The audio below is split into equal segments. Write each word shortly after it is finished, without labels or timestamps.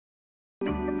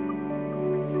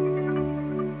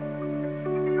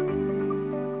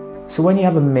So when you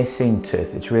have a missing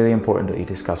tooth, it's really important that you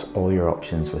discuss all your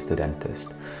options with the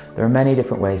dentist. There are many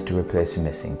different ways to replace a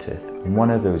missing tooth, and one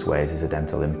of those ways is a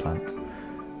dental implant.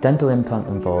 Dental implant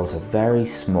involves a very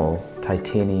small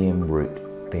titanium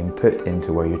root being put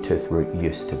into where your tooth root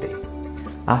used to be.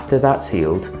 After that's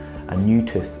healed, a new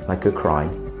tooth, like a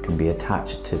crown, can be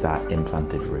attached to that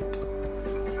implanted root.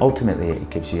 Ultimately, it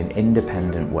gives you an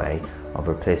independent way of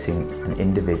replacing an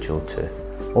individual tooth,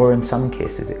 or in some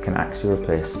cases it can actually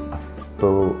replace a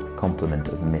full complement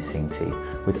of missing teeth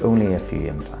with only a few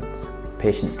implants.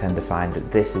 Patients tend to find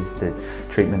that this is the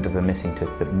treatment of a missing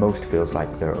tooth that most feels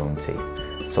like their own teeth.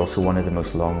 It's also one of the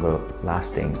most longer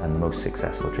lasting and most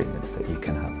successful treatments that you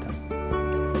can have done.